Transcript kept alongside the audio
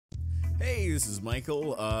Hey, this is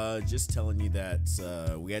Michael. Just telling you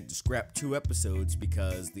that we had to scrap 2 episodes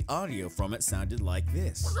because the audio from it sounded like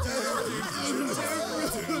this.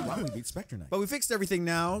 Why we beat Spectre Knight? But we fixed everything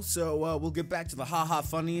now, so we'll get back to the haha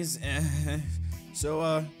funnies.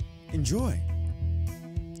 So enjoy. I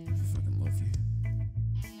fucking love you.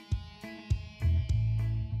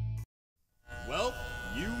 Well,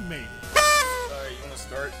 you made it. Alright, you wanna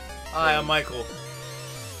start? Hi, I'm Michael.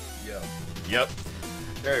 Yep.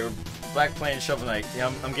 Alright, we're back playing Shovel Knight.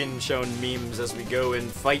 Yeah, I'm getting shown memes as we go in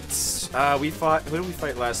fights. We fought. Who did we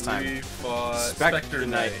fight last time? We fought Spectre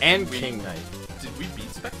Knight and King Knight. Did we beat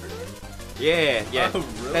Spectre Knight? Yeah. Oh,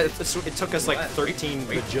 really? It took us like 13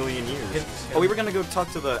 bajillion years. Oh, we were gonna go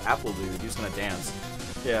talk to the Apple dude. He was gonna dance.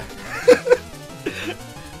 Yeah.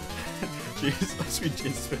 Jeez, sweet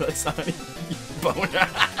Jesus, that's not even boner.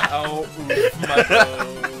 Ow, oof, my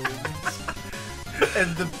bones.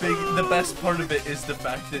 And the best part of it is the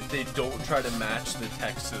fact that they don't try to match the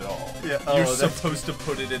text at all. Yeah. You're supposed to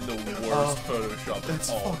put it in the worst Photoshop. That's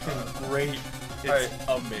of all fucking time. great. It's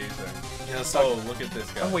amazing. Yeah, Oh, look at this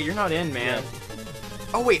guy. Oh wait, you're not in, man.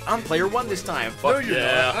 Oh wait, I'm player 1 this time. Fuck No, you're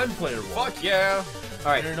yeah. not. I'm player 1. Fuck yeah.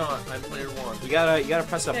 All right. You're not. I'm player 1. You gotta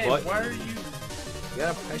press a Hey, button. why are you? You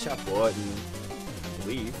gotta press a button.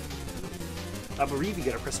 I believe you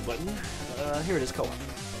gotta press a button. Here it is, co-op.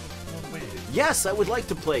 Oh, wait. Yes, I would like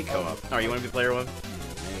to play co-op. Oh, you want to be player 1?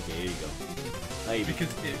 Okay, here you go. Because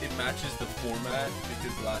it matches the format,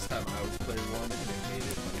 because last time I was player 1 and it made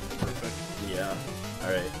it perfect. Yeah.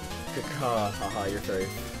 Alright. Haha, you're furry.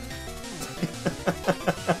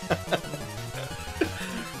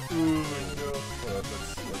 Ooh, no. Well,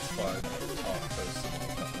 let's find post some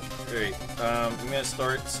more time. Alright, I'm gonna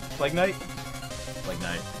start Plague Knight. Plague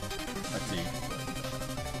Knight. Let's see.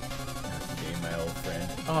 That's the game, my old friend.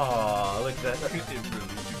 Aw, look at that. It really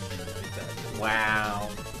do like that. Wow.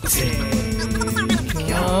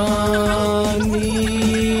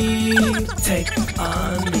 Take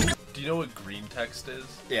on me. Do you know what green text is?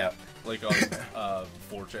 Yeah. Like on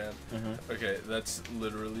 4chan? Okay, that's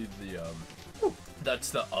literally the that's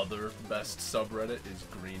the other best subreddit is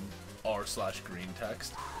r/green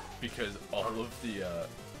text, because all of the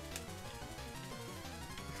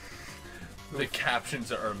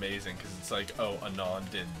captions are amazing, because it's like, oh, Anon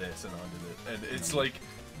did this, Anon did it, and it's like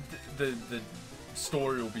the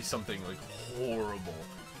story will be something like horrible.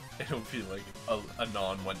 It'll be like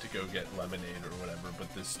Anon went to go get lemonade or whatever,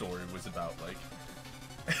 but this story was about like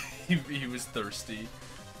he was thirsty,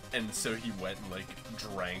 and so he went and like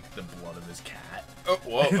drank the blood of his cat. Oh,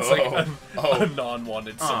 whoa, It's like Anon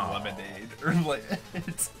wanted some lemonade, or like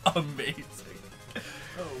it's amazing.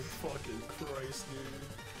 Oh, fucking Christ, dude.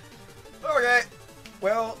 Okay,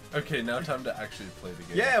 well... Okay, now time to actually play the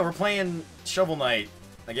game. Yeah, we're playing Shovel Knight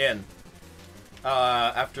again.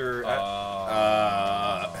 Alright,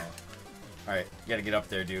 you gotta get up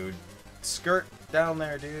there, dude. Skirt down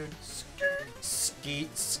there, dude. Skirt.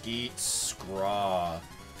 Skeet, skeet, scraw.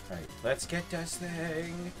 Alright, let's get this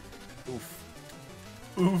thing. Oof.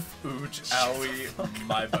 Oof, ooch, owie,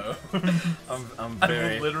 my bone. I'm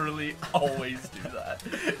very... I literally always do that.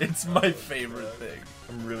 It's my favorite thing.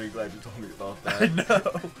 I'm really glad you told me about that. I know.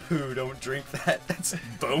 Pooh, don't drink that. That's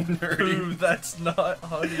bone hurting. Ooh, that's not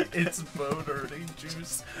honey, it's bone hurting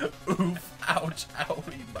juice. Oof, ouch,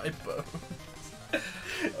 owie, my bones.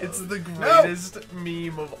 It's the greatest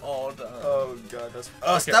meme of all time. Oh god, that's...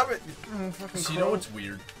 Okay. Stop it! So you know what's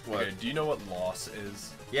weird? What? Okay, do you know what loss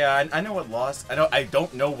is? Yeah, I know what loss... I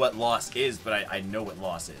don't know what loss is, but I know what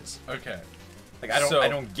loss is. Okay. Like, I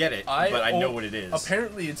don't get it, but I know what it is.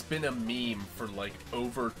 Apparently it's been a meme for like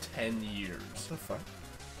over 10 years. What the fuck?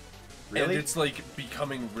 Really? And it's like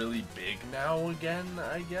becoming really big now again,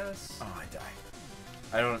 I guess. Oh, I die.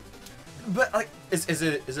 I don't... But, like, is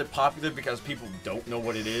it popular because people don't know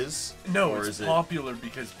what it is? No, or it's popular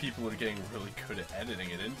because people are getting really good at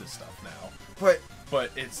editing it into stuff now.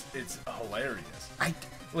 But it's hilarious. I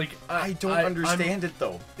don't understand it,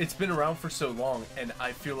 though. It's been around for so long, and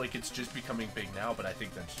I feel like it's just becoming big now, but I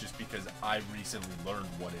think that's just because I recently learned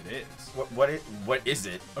what it is. What is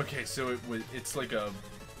it? Okay, so it's like a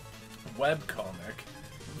webcomic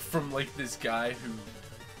from like this guy who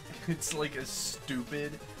it's like a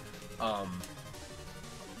stupid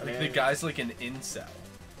like the guy's like an incel.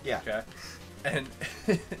 Yeah. Okay. And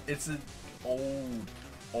it's an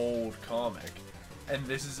old comic. And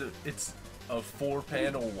this is it's a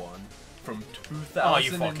 4-panel one from 2007. Oh,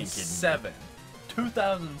 you fucking kidding me.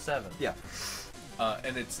 2007. Yeah.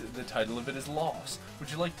 And the title of it is Loss. Would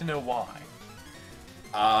you like to know why?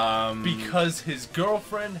 Because his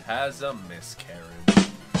girlfriend has a miscarriage.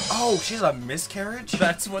 Oh, she's a miscarriage?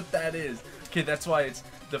 That's what that is. Okay, that's why it's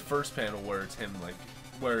the first panel where it's him, like,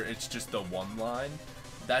 where it's just the one line.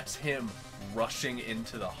 That's him rushing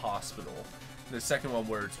into the hospital. The second one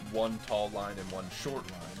where it's one tall line and one short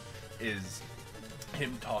line is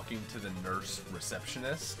him talking to the nurse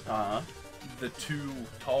receptionist. The two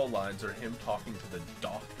tall lines are him talking to the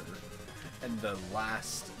doctor. And the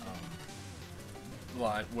last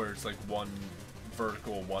line where it's like one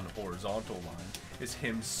vertical, one horizontal line is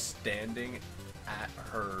him standing at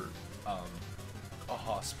her a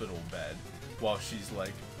hospital bed while she's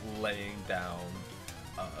like laying down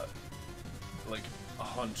like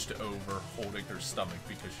hunched over holding her stomach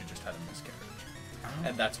because she just had a miscarriage.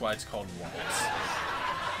 And that's why it's called Lots.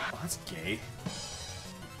 Oh, that's gay.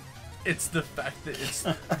 It's the fact that it's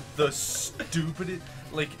the stupidest,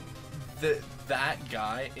 like, that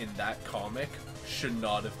guy in that comic should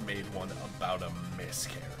not have made one about a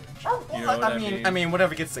miscarriage. You know what I mean? I mean,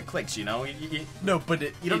 whatever gets the clicks, you know. No, but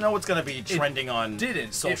you don't know what's gonna be trending on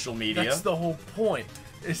social media. That's the whole point.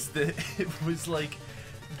 Is that it was like,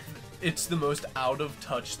 it's the most out of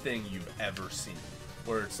touch thing you've ever seen.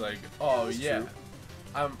 Where it's like, oh yeah, true.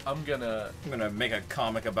 I'm gonna make a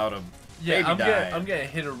comic about a yeah, baby dying. I'm gonna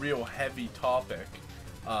hit a real heavy topic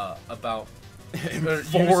about in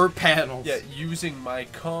 4 panels. Yeah, using my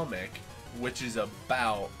comic, which is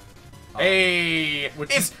about. Hey,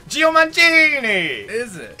 which it's Gio Mancini!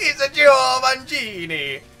 Is it? It's a Gio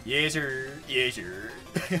Mancini! Yes, sir. Yes, sir.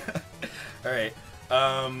 Alright.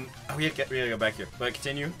 We gotta go back here. But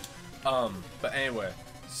continue. But anyway,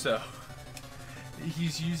 so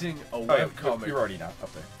he's using a webcomic. You're already not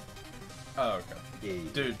up there. Oh, okay. Yeah.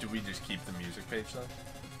 Dude, do we just keep the music page then?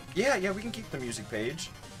 Yeah, we can keep the music page.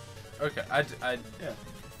 Okay, I Yeah.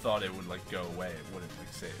 thought it would like go away. It wouldn't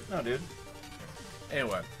like save. No, dude.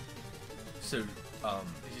 Anyway, so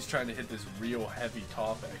he's trying to hit this real heavy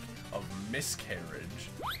topic of miscarriage.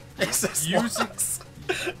 Using.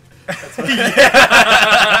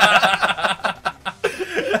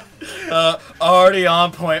 Already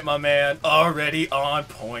on point, my man. Already on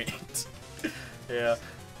point. Yeah.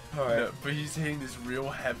 Alright. No, but he's hitting this real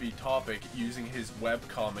heavy topic using his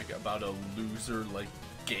webcomic about a loser, like,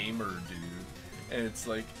 gamer dude. And it's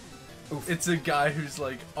like, Oof. it's a guy who's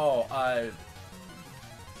like, oh, I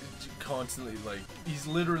constantly, like, he's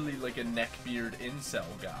literally like a neckbeard incel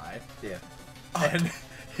guy. Yeah. And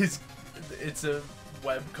it's a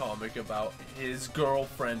webcomic about his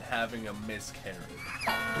girlfriend having a miscarriage.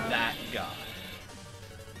 That guy.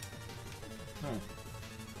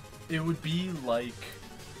 It would be like,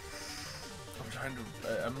 I'm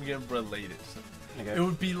gonna relate it. Okay. It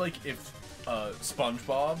would be like if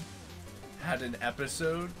SpongeBob had an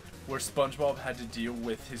episode where SpongeBob had to deal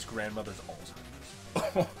with his grandmother's Alzheimer's.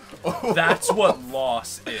 That's what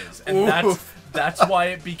Loss is, and that's why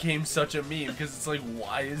it became such a meme, because it's like,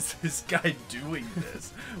 why is this guy doing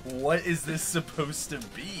this? What is this supposed to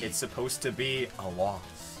be? It's supposed to be a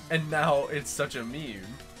loss. And now it's such a meme,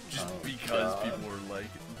 just because God. people are like,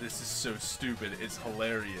 this is so stupid, it's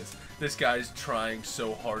hilarious. This guy's trying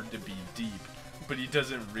so hard to be deep, but he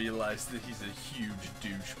doesn't realize that he's a huge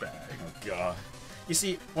douchebag. Oh god. You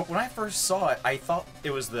see, when I first saw it, I thought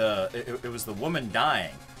it was the woman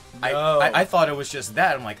dying. No. I thought it was just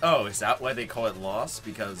that. I'm like, oh, is that why they call it Lost?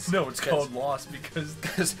 Because No, it's called Lost because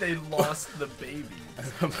they lost the baby.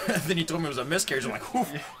 Then he told me it was a miscarriage. I'm like, whew,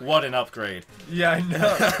 what an upgrade. Yeah, I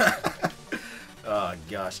know. Oh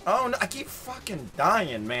gosh. Oh no, I keep fucking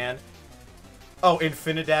dying, man. Oh,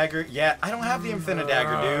 Infinidagger. Yeah, I don't have the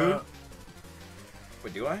Infinidagger, dude.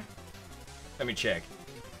 Wait, do I? Let me check.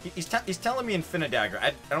 He's telling me Infinidagger.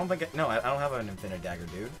 I don't think no, I don't have an Infinidagger,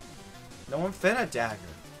 dude. No Infinidagger.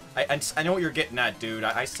 I know what you're getting at, dude.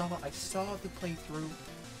 I saw the playthrough.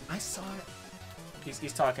 I saw it.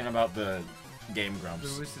 He's talking about the Game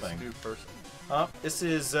Grumps Who is this thing. new person? This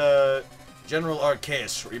is General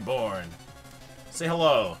Arceus Reborn. Say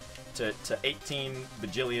hello to 18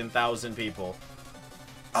 bajillion thousand people.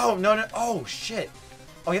 Oh no! Oh shit!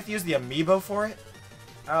 Oh, you have to use the amiibo for it?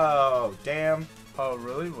 Oh damn! Oh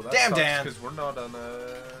really? Well, that Damn, sucks Dan. because we're not on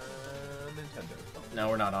a Nintendo. No,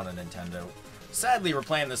 we're not on a Nintendo. Sadly, we're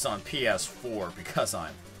playing this on PS4 because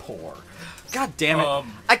I'm poor. God damn it!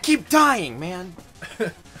 I keep dying, man.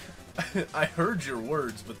 I heard your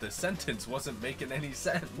words, but the sentence wasn't making any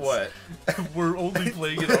sense. What? We're only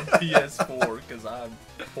playing it on PS4 because I'm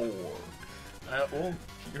poor. Well,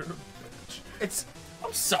 You're a bitch. it's.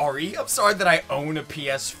 I'm sorry. I'm sorry that I own a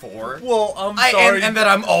PS4. Well, I'm sorry. And that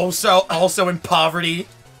I'm also in poverty.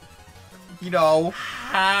 You know.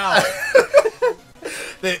 How?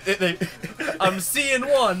 I'm seeing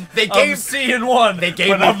one. I'm seeing one. They gave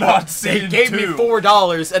but me, I'm not seeing They gave two. me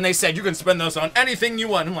 $4, and they said you can spend those on anything you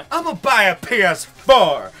want. I'm like, I'm gonna buy a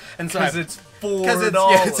PS4, and so Because it's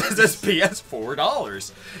 $4. it says it's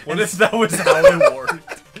 $4. What if that was how it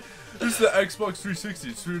worked? This is the Xbox 360.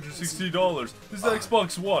 It's $360. This is the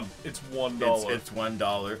Xbox One. It's $1. It's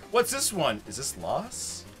 $1. What's this one? Is this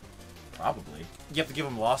lost? Probably. You have to give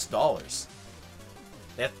them lost dollars.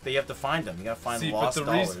 They have to find them. You gotta find lost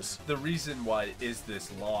dollars. The reason why is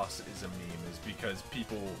this loss is a meme is because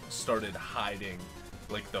people started hiding,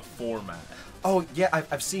 like, the format. Oh yeah,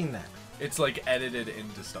 I've seen that. It's like edited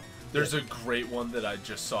into stuff. There's a great one that I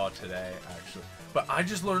just saw today, actually. But I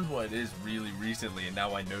just learned what it is really recently, and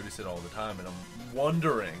now I notice it all the time. And I'm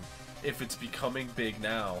wondering if it's becoming big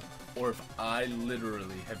now, or if I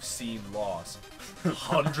literally have seen Lost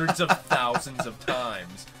hundreds of thousands of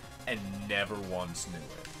times and never once knew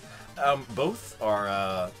it. Both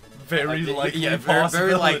are Very likely. Yeah,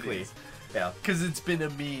 very likely. Yeah. Because it's been a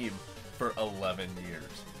meme for 11 years.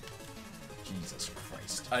 Jesus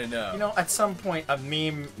Christ. I know. You know, at some point, a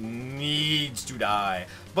meme needs to die.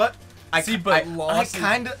 But I Lost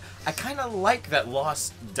kind of like that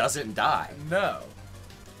Lost doesn't die. No.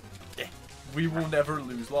 We will never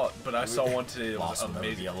lose Lost. But I saw one today that was Lost will never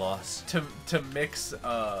be amazing. a loss.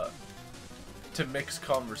 To mix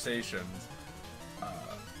conversations,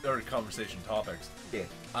 or conversation topics. Yeah.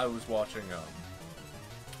 I was watching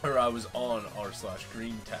or I was on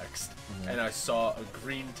r/green text, and I saw a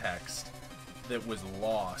green text that was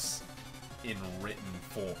lost in written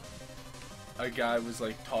form. A guy was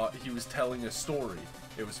like he was telling a story.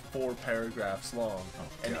 It was 4 paragraphs long,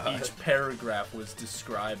 and each paragraph was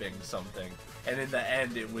describing something. And in the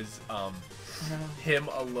end, it was him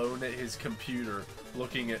alone at his computer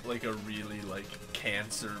looking at like a really like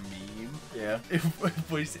cancer meme. Yeah. It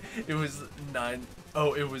was 9.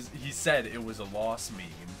 Oh, it was. He said it was a lost meme.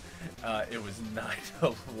 It was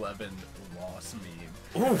 9/11 lost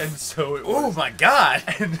meme. Oof. And so it Oh was. my God.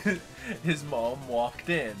 And his mom walked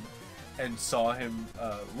in and saw him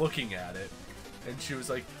looking at it, and she was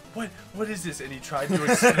like, What is this? And he tried to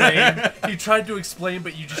explain. He tried to explain,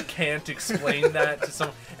 but you just can't explain that to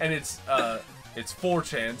someone. And it's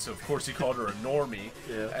 4chan, so of course he called her a normie.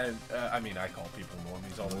 Yeah. And I mean, I call people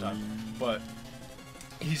normies all the time, but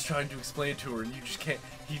he's trying to explain it to her, and you just can't.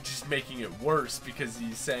 He's just making it worse because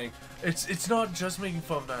he's saying it's not just making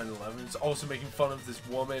fun of 9/11. It's also making fun of this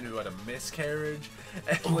woman who had a miscarriage,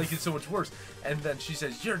 and like it's so much worse. And then she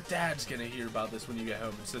says, "Your dad's gonna hear about this when you get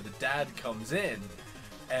home." And so the dad comes in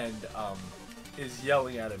and is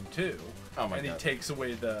yelling at him too. Oh my and God. he takes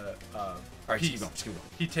away the Alright, PC. keep going.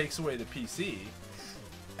 He takes away the PC,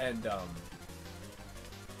 and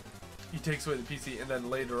and then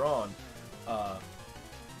later on, Alright,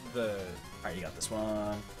 you got this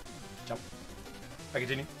one. Jump. I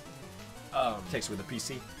continue. Takes with the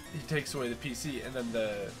PC. He takes away the PC, and then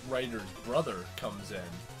the writer's brother comes in,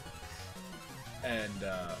 and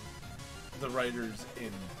the writer's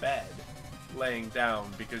in bed, laying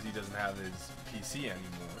down because he doesn't have his PC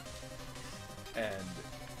anymore.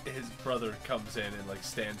 And his brother comes in and like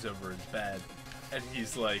stands over his bed, and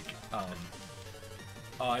he's like, "Oh,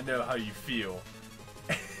 I know how you feel."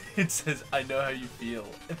 It says, "I know how you feel,"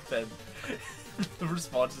 and then the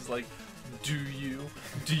response is like, "Do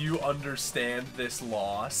you understand this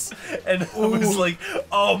loss?" And I was like,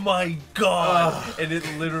 "Oh my God!" And it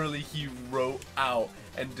literally, he wrote out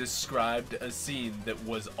and described a scene that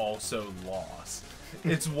was also lost.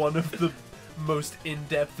 It's one of the most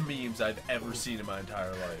in-depth memes I've ever seen in my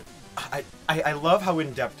entire life. I love how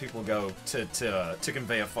in-depth people go to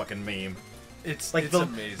convey a fucking meme. It's Like it's the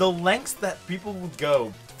amazing. lengths that people will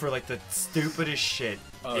go for like the stupidest shit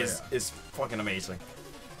Oh, is fucking amazing.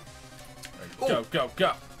 Go, go,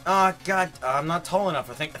 go. God, I'm not tall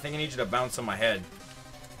enough. I think I need you to bounce on my head.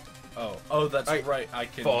 Oh, that's I- right. I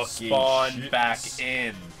can Fucking spawn shit. back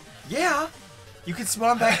in. Yeah, you can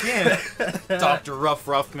spawn back in. Dr.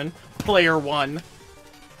 Ruffman, player 1.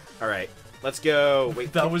 All right, let's go.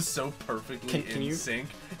 Wait, That was so perfectly can in you- sync.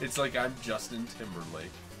 It's like I'm Justin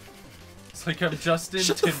Timberlake. It's like I'm Justin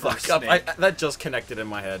shut the fuck up. Timbersnake. That just connected in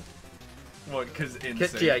my head. What? Because in Yeah,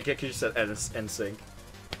 sync. because you said NSYNC.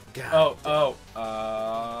 God. Oh.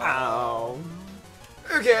 Ow.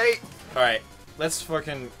 Okay. All right, let's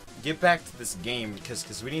fucking get back to this game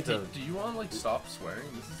because we need to. Do you want to like stop swearing?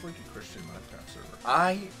 This is like a Christian Minecraft server.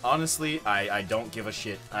 I honestly, I don't give a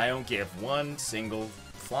shit. I don't give one single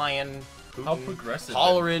flying, How hootin', progressive.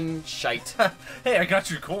 hollering shite. Hey, I got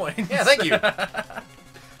your coin. Yeah, thank you.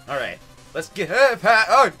 All right, Let's get hip.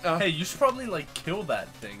 Hey, you should probably like kill that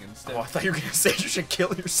thing instead. Oh, I thought you were gonna say you should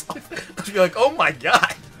kill yourself. I'd be like, oh my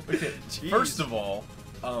god. Okay, Jeez. first of all,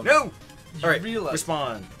 No. you All right. realize.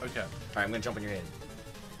 Respond. Okay. All right, I'm gonna jump on your head.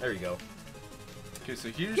 There you go. Okay, so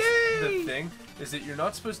here's Yay! the thing: is that you're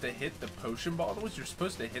not supposed to hit the potion bottles. You're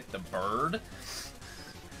supposed to hit the bird.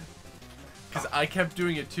 Because I kept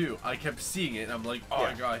doing it too. I kept seeing it, and I'm like, oh, Yeah.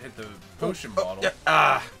 I gotta hit the potion bottle.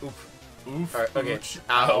 Yeah. Oof. Oof. All right, okay. ooch,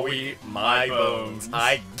 Owie, my bones.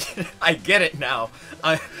 I get it now.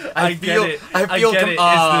 I I feel. get it. I feel. get it.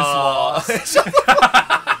 Aw. Is this lost?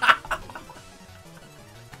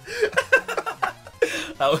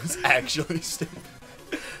 That was actually stupid.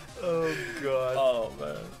 Oh god. Oh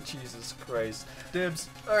man. Jesus Christ. Dibs.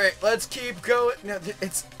 All right, let's keep going. No,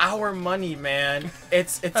 it's our money, man.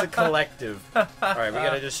 It's a collective. All right, we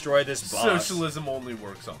gotta destroy this boss. Socialism only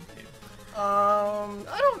works on paper.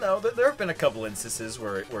 I don't know. There have been a couple instances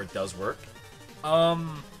where it does work.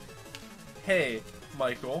 Hey,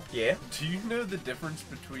 Michael. Yeah. Do you know the difference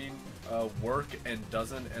between work and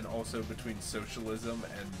doesn't, and also between socialism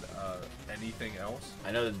and anything else?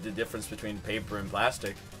 I know the difference between paper and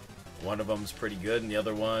plastic. One of them's pretty good, and the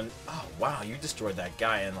other one, oh wow, you destroyed that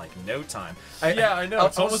guy in like no time. Yeah, I know. I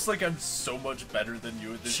It's was- almost like I'm so much better than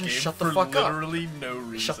you at this game Shut the for fuck up. literally no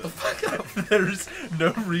reason. Shut the fuck up. There's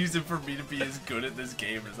no reason for me to be as good at this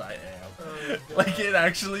game as I am. Like it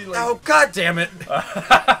actually, like. Oh god damn it! Both.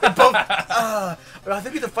 I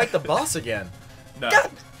think we have to fight the boss again. No. God.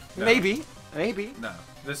 No. Maybe. No.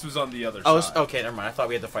 This was on the other Oh, side. okay, never mind. I thought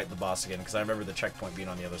we had to fight the boss again because I remember the checkpoint being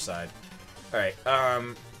on the other side. All right.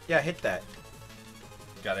 Yeah, hit that.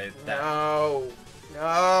 Gotta hit that. No.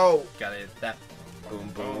 No. Gotta hit that. Boom,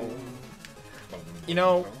 boom. You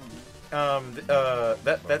know,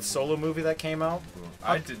 that solo movie that came out,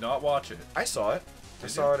 I did not watch it. I saw it. I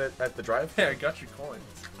Did saw it at the drive. Hey, I got your coins.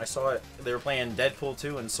 I saw it. They were playing Deadpool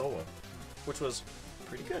 2 and Solo, which was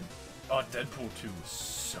pretty good. Oh, Deadpool 2 was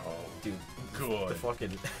so Dude, good. the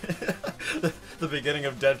fucking the beginning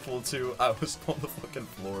of Deadpool 2, I was on the fucking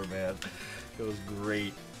floor, man. It was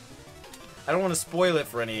great. I don't want to spoil it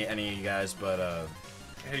for any of you guys, but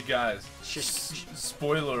Hey guys, Shh.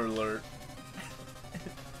 spoiler alert.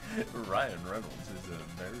 Ryan Reynolds is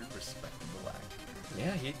a very respectable actor.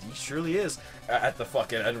 yeah, he surely is. At the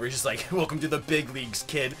fucking end, where he's just like, "Welcome to the big leagues,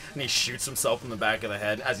 kid," and he shoots himself in the back of the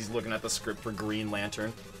head as he's looking at the script for Green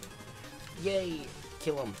Lantern. Yay!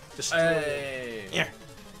 Kill him. Destroy him. Hey. Yeah,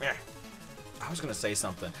 yeah. I was gonna say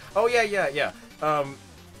something. Oh yeah.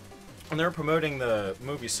 When they were promoting the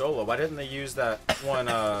movie Solo, why didn't they use that one?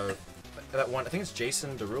 That one. I think it's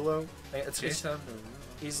Jason Derulo.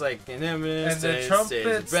 He's like, and the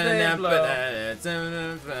trumpets they blow.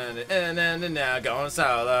 Now going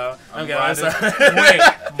solo. I'm going riding- solo. Wait,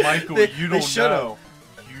 Michael, They- you they don't should've. know.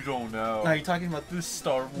 You don't know. Are you talking about The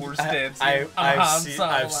Star Wars I- dancing. I've Han seen- Solo.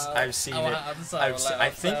 I've seen I'm it. Han Solo, I've se- I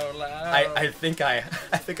think- Solo. I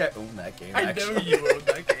think I own that game. I actually. know you own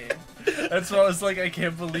that game. That's why I was like, I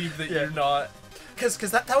can't believe that Yeah. you're not. Because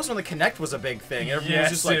that was when the Kinect was a big thing. Everyone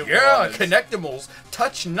Yes, was just like, it yeah, was. Kinectimals,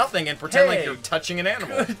 touch nothing and pretend like Hey. you're touching an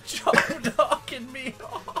animal. Good job knocking me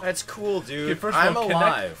off. That's cool, dude. Okay, first of I'm all,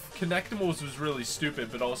 alive. Connectimals was really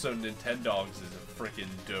stupid, but also Nintendogs is a freaking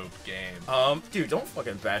dope game. Dude, don't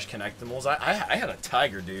fucking bash Kinectimals. I had a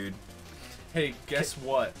tiger, dude. Hey, guess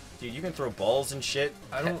what? Dude, you can throw balls and shit.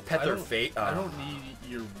 I don't pet I their don't- fate. I don't need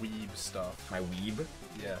your weeb stuff. my weeb.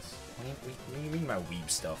 Yes. What do you mean my weeb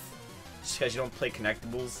stuff? Just because you don't play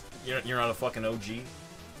Connectables, you're not a fucking OG. You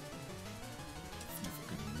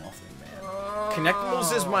fucking nothing, man.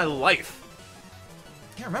 Connectables is my life.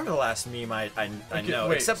 I can't remember the last meme I Okay, know,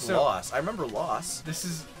 wait, except so- Lost. I remember Lost. This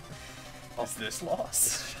is. Is this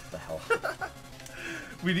lost? Shut the hell.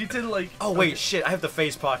 We need to like. Oh wait, okay. shit! I have the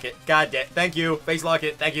face pocket. God damn! Thank you, face lock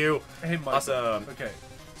it. Thank you. Hey, Mike. Awesome. Okay,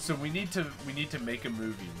 so we need to make a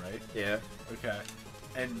movie, right? Yeah. Okay,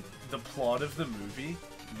 and the plot of the movie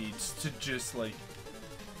needs to just like.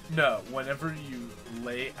 No, whenever you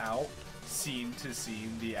lay out scene to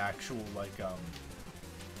scene the actual like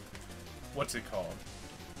what's it called?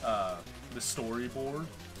 The storyboard.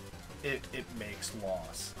 It makes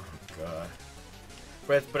loss. God.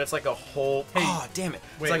 But it's like a whole. Hey, oh damn it!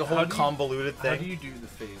 wait, it's like a how whole do you- convoluted How do thing. you do the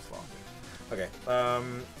phase locker? Okay.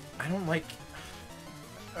 I don't like.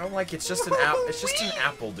 It's just an apple. It's just an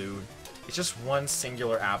apple, dude. It's just one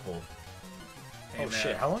singular apple. Hey, Oh man.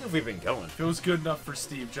 shit! How long have we been going? If it was good enough for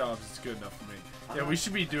Steve Jobs, it's good enough for me. Yeah, we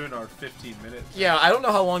should be doing our 15 minutes. Yeah, I don't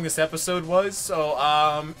know how long this episode was,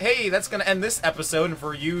 so, hey, that's gonna end this episode, and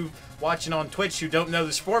for you watching on Twitch who don't know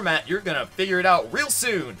this format, you're gonna figure it out real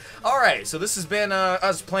soon. Alright, so this has been,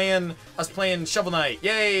 us playing Shovel Knight.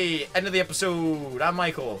 Yay! End of the episode. I'm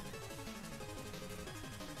Michael.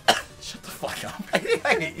 Shut the fuck up.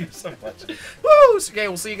 I hate you so much. Woo! Okay,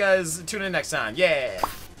 we'll see you guys. Tune in next time. Yeah!